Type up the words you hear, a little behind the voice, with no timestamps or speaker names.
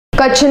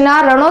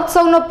કચ્છના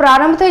રણોત્સવનો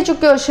પ્રારંભ થઈ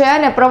ચૂક્યો છે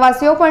અને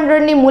પ્રવાસીઓ પણ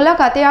રણની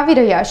મુલાકાતે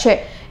આવી રહ્યા છે।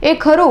 એ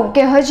ખરું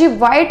કે હજી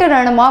વ્હાઇટ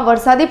રણમાં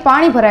વરસાદી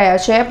પાણી ભરાયા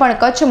છે, પણ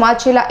કચ્છમાં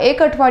છેલ્લા એક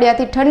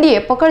અઠવાડિયાથી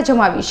ઠંડીએ પકડ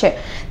જમાવી છે,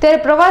 ત્યારે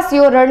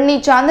પ્રવાસીઓ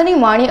રણની ચાંદની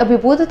માણી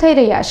અભિભૂત થઈ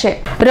રહ્યા છે।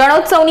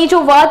 રણોત્સવની જો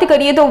વાત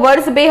કરીએ તો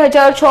વર્ષ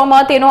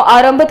 2006માં તેનો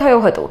આરંભ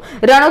થયો હતો।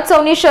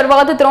 રણોત્સવની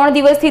શરૂઆત 3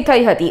 દિવસથી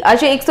થઈ હતી।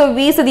 આજે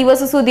 120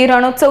 દિવસ સુધી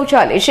રણોત્સવ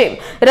ચાલે છે।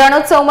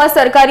 રણોત્સવમાં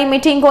સરકારી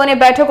મીટિંગો અને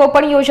બેઠકો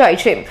પણ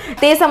યોજાય છે।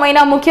 તે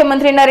સમયના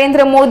મુખ્યમંત્રી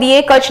નરેન્દ્ર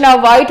મોદીએ કચ્છના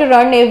વ્હાઇટ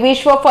રણને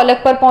વિશ્વ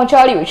ફલક પર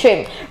પહોંચાડ્યું છે।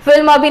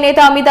 ફિલ્મ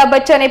અભિનેતા અમિતાભ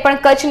બચ્ચન પણ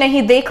કચ્છ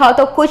નહીં દેખા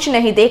તો કુછ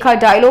નહીં દેખા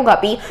ડાયલોગ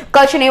આપી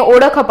કચ્છને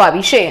ઓળખ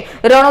અપાવી છે।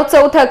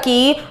 રણોત્સવ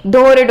થકી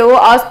ધોરડો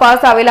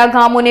આસપાસ આવેલા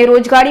ગામોને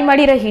રોજગારી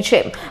મળી રહી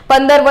છે।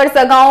 15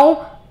 વર્ષ અગાઉ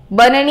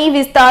બનની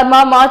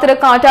વિસ્તારમાં માત્ર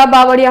કાંટા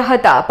બાવળિયા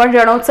હતા, પણ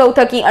રણોત્સવ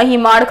થકી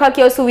અહીં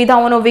માળખાકીય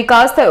સુવિધાઓનો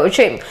વિકાસ થયો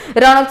છે।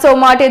 રણોત્સવ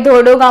માટે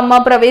ધોરડો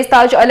ગામમાં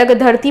પ્રવેશતા જ અલગ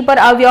ધરતી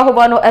પર આવ્યા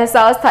હોવાનો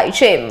અહેસાસ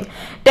થાય છે।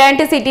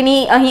 ટેન્ટ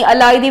સિટીની અહીં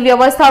અલાયદી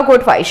વ્યવસ્થા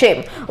ગોઠવાઈ છે।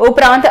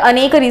 ઉપરાંત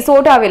અનેક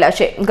રિસોર્ટ આવેલા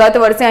છે।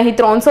 ગત વર્ષે અહીં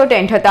 300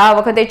 ટેન્ટ હતા, આ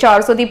વખતે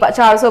 400 થી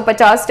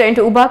 450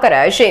 ટેન્ટ ઊભા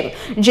કરાયા છે,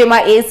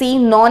 જેમાં એસી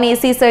નોન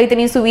એસી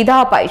સહિતની સુવિધા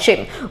અપાઈ છે।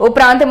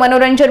 ઉપરાંત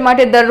મનોરંજન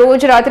માટે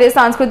દરરોજ રાત્રે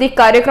સાંસ્કૃતિક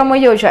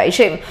કાર્યક્રમો યોજાય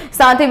છે,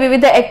 સાથે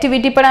વિવિધ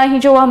એક્ટિવિટી પણ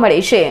અહીં જોવા મળે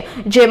છે,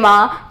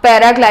 જેમાં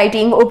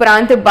પેરાગ્લાઇડિંગ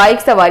ઉપરાંત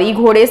બાઇક સવારી,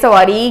 ઘોડે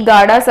સવારી,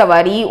 ગાડા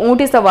સવારી,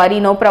 ઊંટ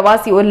સવારીનો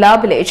પ્રવાસીઓ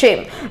લાભ લે છે।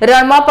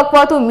 રણમાં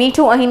પકવાતું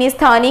મીઠું અહીંની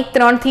સ્થાનિક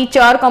 3 થી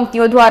 4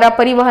 કંપનીઓ દ્વારા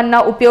પરિવહનના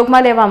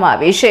ઉપયોગમાં લેવામાં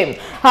આવે છે।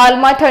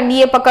 હાલમાં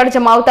ઠંડીએ પકડ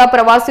જમાવતા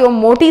પ્રવાસીઓ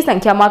મોટી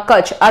સંખ્યામાં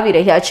કચ્છ આવી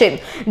રહ્યા છે,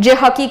 જે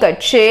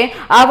હકીકત છે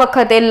આ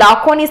વખતે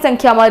લાખોની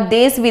સંખ્યામાં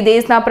દેશ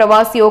વિદેશના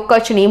પ્રવાસીઓ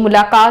કચ્છની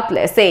મુલાકાત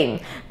લેશે।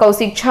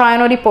 કૌશિક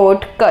છાયાનો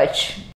રિપોર્ટ, કચ્છ।